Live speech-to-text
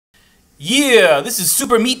Yeah, this is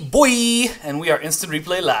Super Meat Boy, and we are Instant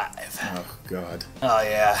Replay Live. Oh, God. Oh,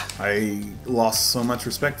 yeah. I lost so much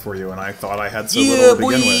respect for you, and I thought I had so little to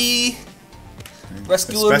begin with.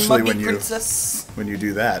 Rescuing my meat princess. When you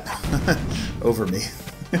do that over me.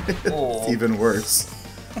 Oh. It's even worse.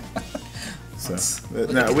 So,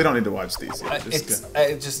 no, we don't need to watch these.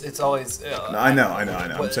 It's always... I know.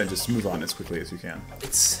 I'm saying just move on as quickly as you can.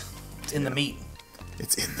 It's in the meat.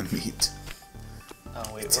 It's in the meat.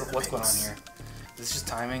 Oh, wait, what's going on here? Is this just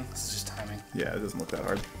timing? This is just timing. Yeah, it doesn't look that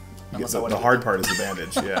hard. The hard part is the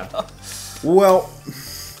bandage, yeah. Well...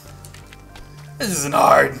 This isn't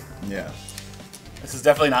hard. Yeah. This is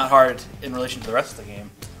definitely not hard in relation to the rest of the game.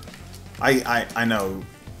 I know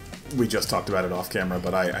we just talked about it off camera,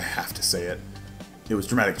 but I have to say it. It was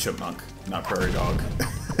Dramatic Chipmunk, not Prairie Dog.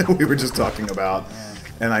 We were just talking about,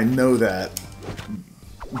 and I know that,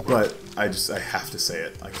 but I have to say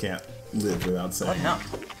it. I can't live without saying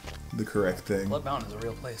the correct thing. Blood Mountain is a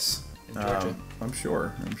real place in Georgia. I'm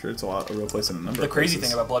sure it's a real place in a number of places. The crazy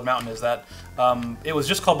thing about Blood Mountain is that it was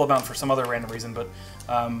just called Blood Mountain for some other random reason, but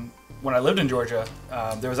when I lived in Georgia,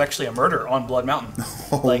 there was actually a murder on Blood Mountain.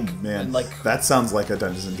 Oh, man. That sounds like a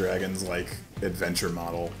Dungeons & Dragons, adventure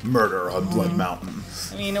model. Murder on Blood Mountain.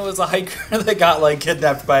 I mean, it was a hiker that got,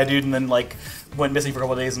 kidnapped by a dude and then, went missing for a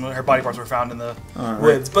couple of days and her body parts were found in the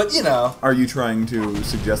woods. But, you know. Are you trying to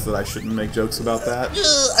suggest that I shouldn't make jokes about that?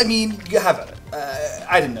 I mean, you have it.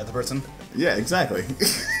 I didn't know the person. Yeah, exactly.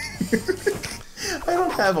 I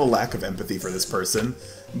don't have a lack of empathy for this person,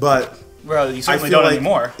 but... Well, you certainly don't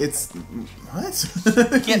anymore. It's... What?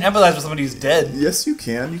 You can't empathize with somebody who's dead. Yes, you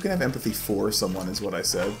can. You can have empathy for someone, is what I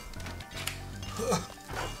said.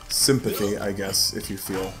 Sympathy, I guess, if you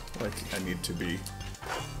feel like I need to be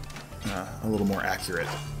a little more accurate.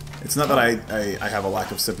 It's not that I have a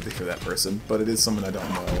lack of sympathy for that person, but it is someone I don't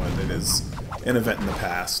know, and it is an event in the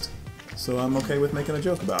past. So I'm okay with making a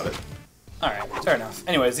joke about it. Alright, fair enough.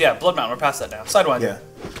 Anyways, yeah, Blood Mountain, we're past that now. Sidewinder. Yeah,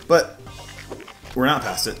 but we're not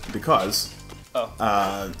past it because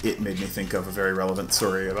it made me think of a very relevant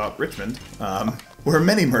story about Richmond, where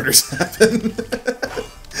many murders happen.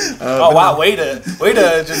 Oh wow, way to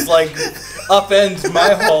just upend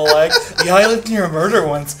my whole yeah, I lived near a murder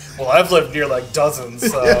once. Well, I've lived near dozens,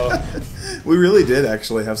 so we really did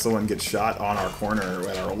actually have someone get shot on our corner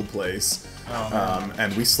at our old place. Oh,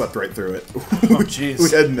 and we slept right through it. Oh jeez. We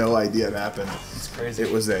had no idea it happened. It's crazy.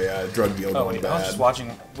 It was a drug deal going wait, bad. I was just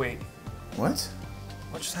watching. Wait. What?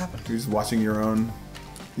 What just happened? You're just watching your own.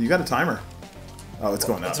 You got a timer. Oh, it's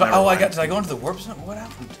going out. Did I go into the warp zone? What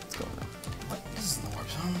happened? It's going out. What? This is in the warp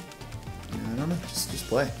zone. I don't know. Just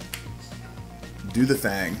play. Do the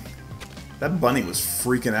thing. That bunny was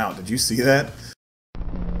freaking out. Did you see that?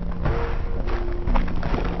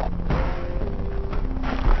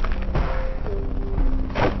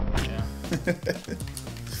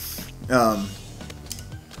 Yeah.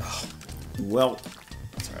 Well.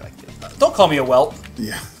 That's alright. Don't call me a whelp.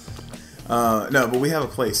 Yeah. No, but we have a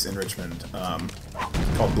place in Richmond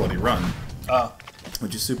called Bloody Run.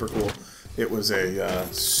 Which is super cool. It was a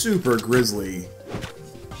super grisly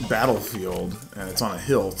battlefield, and it's on a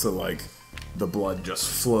hill, so the blood just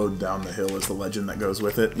flowed down the hill is the legend that goes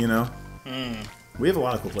with it, you know? We have a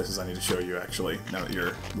lot of cool places I need to show you, actually, now that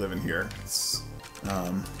you're living here.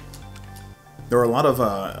 There are a lot of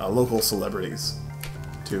local celebrities,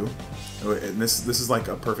 too. And this is a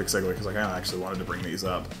perfect segue, because I actually wanted to bring these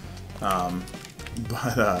up.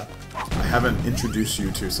 But I haven't introduced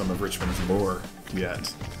you to some of Richmond's lore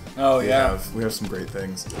yet. Oh, yeah. We have some great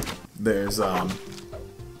things. There's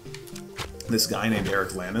this guy named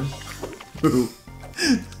Eric Lannon, who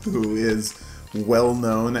is well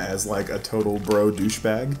known as a total bro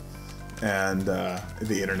douchebag, and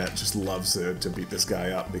the internet just loves to beat this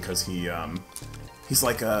guy up because he's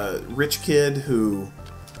like a rich kid who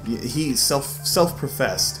he's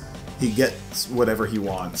self-professed. He gets whatever he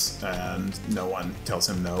wants, and no one tells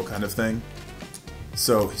him no, kind of thing.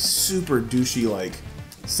 So he's super douchey,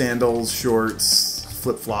 sandals, shorts,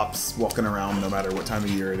 flip-flops, walking around no matter what time of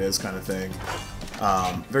year it is, kind of thing.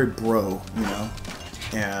 Very bro, you know?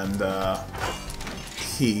 And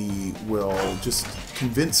he will just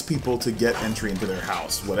convince people to get entry into their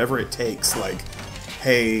house, whatever it takes.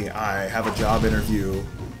 Hey, I have a job interview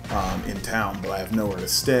in town, but I have nowhere to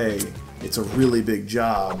stay. It's a really big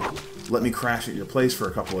job. Let me crash at your place for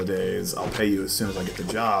a couple of days. I'll pay you as soon as I get the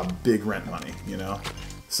job. Big rent money, you know?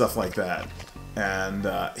 Stuff like that. And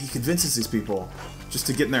he convinces these people just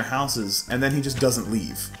to get in their houses, and then he just doesn't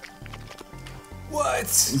leave.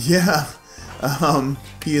 What? Yeah.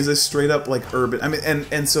 He is a straight up urban... I mean,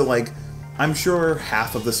 and so I'm sure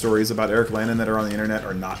half of the stories about Eric Lannon that are on the internet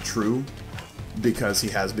are not true. because he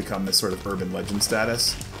has become this sort of urban legend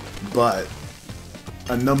status, but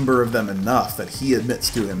a number of them enough that he admits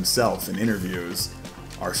to himself in interviews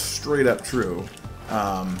are straight up true.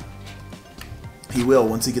 He will,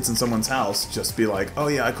 once he gets in someone's house, just be like, oh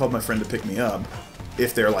yeah, I called my friend to pick me up,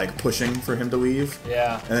 if they're like pushing for him to leave.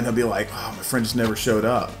 Yeah. And then he'll be like, oh, my friend just never showed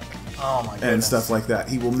up. Oh my goodness. And stuff like that.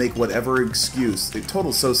 He will make whatever excuse. A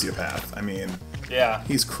total sociopath. I mean, yeah,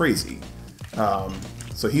 he's crazy.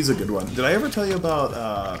 So he's a good one. Did I ever tell you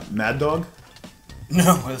about Mad Dog?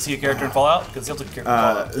 No. Is he a character in Fallout? Because he looks like a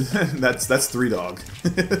character in Fallout. That's Three Dog.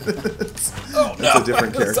 Oh no! That's a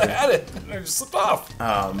different character. I had it. I just slipped off.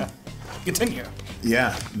 Continue.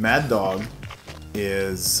 Yeah, Mad Dog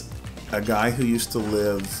is a guy who used to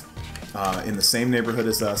live in the same neighborhood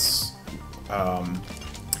as us.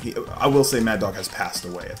 I will say Mad Dog has passed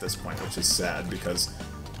away at this point, which is sad because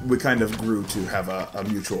we kind of grew to have a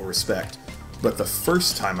mutual respect. But the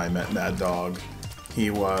first time I met Mad Dog,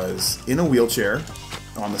 he was in a wheelchair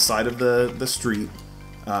on the side of the street,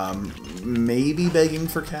 maybe begging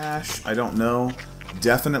for cash, I don't know,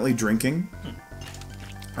 definitely drinking.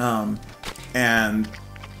 And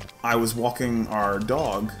I was walking our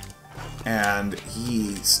dog, and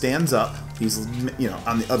he stands up. He's,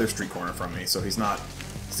 on the other street corner from me, so he's not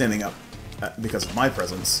standing up because of my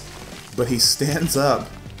presence. But he stands up,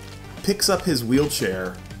 picks up his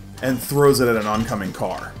wheelchair, and throws it at an oncoming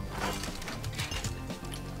car.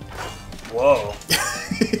 Whoa.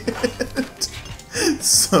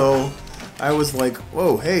 So I was like,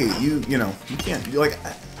 whoa, hey, you can't, like,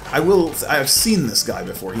 I've seen this guy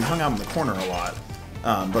before. He hung out in the corner a lot,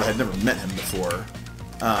 but I had never met him before.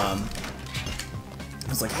 I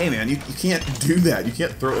was like, hey man, you can't do that. You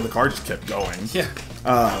can't throw it. The car just kept going. Yeah.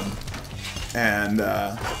 And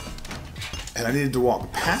I needed to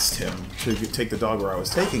walk past him to take the dog where I was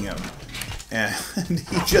taking him. And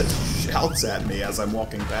he just shouts at me as I'm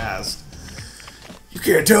walking past. You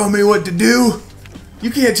can't tell me what to do.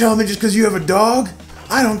 You can't tell me just because you have a dog.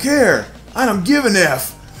 I don't care. I don't give an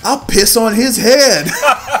F. I'll piss on his head.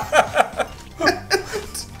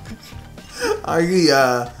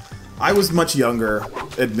 I was much younger,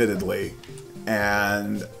 admittedly,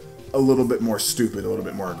 and a little bit more stupid, a little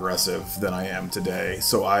bit more aggressive than I am today.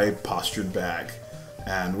 So I postured back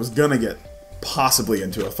and was gonna get possibly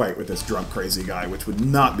into a fight with this drunk, crazy guy, which would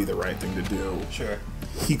not be the right thing to do. Sure.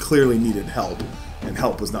 He clearly needed help, and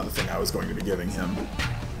help was not the thing I was going to be giving him.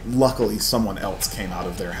 Luckily, someone else came out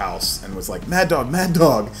of their house and was like, Mad Dog, Mad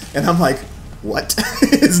Dog! And I'm like, what?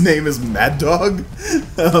 His name is Mad Dog?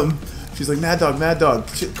 She's like, Mad Dog, Mad Dog,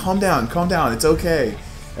 calm down, it's okay.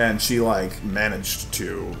 And she, like, managed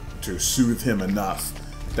to soothe him enough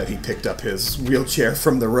that he picked up his wheelchair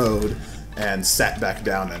from the road and sat back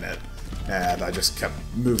down in it. And I just kept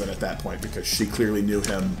moving at that point because she clearly knew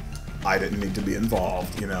him. I didn't need to be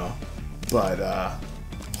involved, But,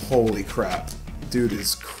 holy crap. Dude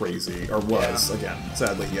is crazy, or was, Again.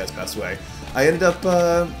 Sadly, he has passed away. I ended up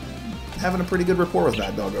having a pretty good rapport with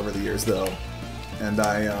Mad Dog over the years, though. And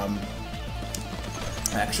I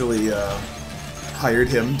actually hired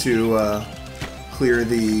him to clear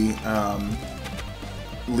the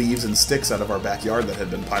leaves and sticks out of our backyard that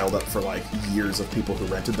had been piled up for, like, years of people who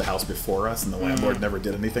rented the house before us and the landlord never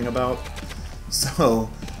did anything about. So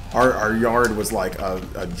our yard was like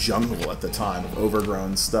a jungle at the time of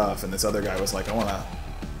overgrown stuff, and this other guy was like, I want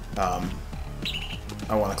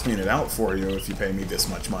to clean it out for you if you pay me this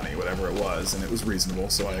much money, whatever it was, and it was reasonable,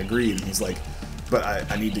 so I agreed. And he's like, but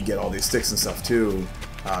I need to get all these sticks and stuff too.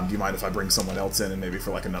 Do you mind if I bring someone else in and maybe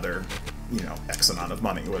for like another, X amount of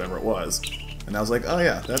money, whatever it was? And I was like, oh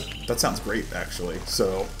yeah, that sounds great, actually.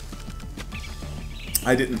 So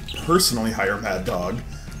I didn't personally hire Mad Dog,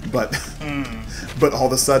 but all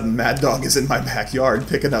of a sudden Mad Dog is in my backyard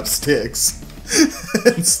picking up sticks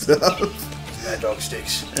and stuff. Mad Dog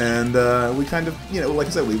sticks. And we kind of, like I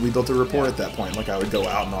said, we built a rapport at that point. Like I would go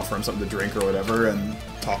out and offer him something to drink or whatever and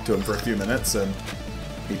talk to him for a few minutes, and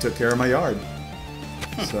he took care of my yard.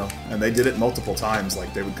 So, and they did it multiple times.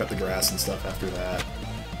 Like they would cut the grass and stuff after that.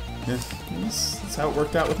 Yeah, that's how it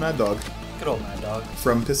worked out with Mad Dog. Good old Mad Dog.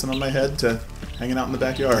 From pissing on my head to hanging out in the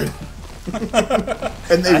backyard. And I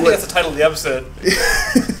think that's the title of the episode.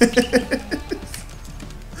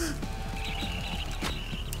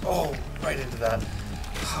 Oh, right into that.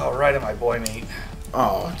 Oh, right in my boy meat.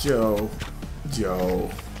 Oh, Joe.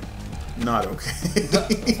 Not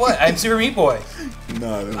okay. What? I'm Super Meat Boy.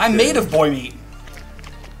 Not okay. I'm made of boy meat.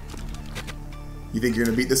 You think you're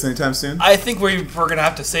going to beat this anytime soon? I think we're going to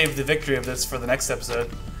have to save the victory of this for the next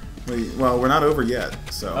episode. Well, we're not over yet,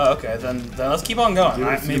 so... Oh, okay. Then let's keep on going.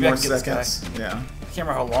 Maybe I can get this guy. Yeah. I can't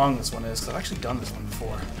remember how long this one is, because I've actually done this one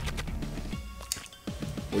before.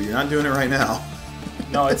 Well, you're not doing it right now.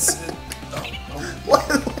 No, it's... Why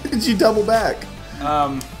did you double back?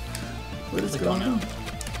 What is going on?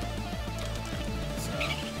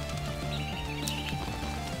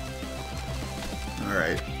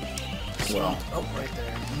 Alright. Well. Oh, right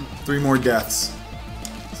there. 3 more deaths.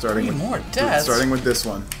 Starting with this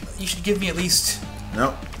one. You should give me at least...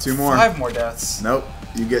 Nope. 2 more. 5 more deaths. Nope.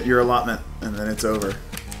 You get your allotment, and then it's over.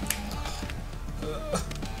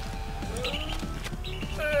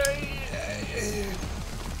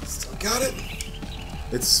 Still got it.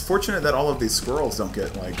 It's fortunate that all of these squirrels don't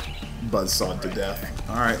get, like, buzzsawed to death.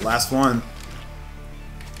 Alright, last one.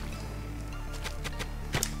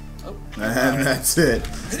 Oh. And that's it.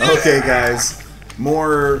 Okay, guys.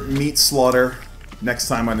 More meat slaughter next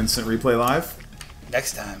time on Instant Replay Live.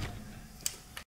 Next time.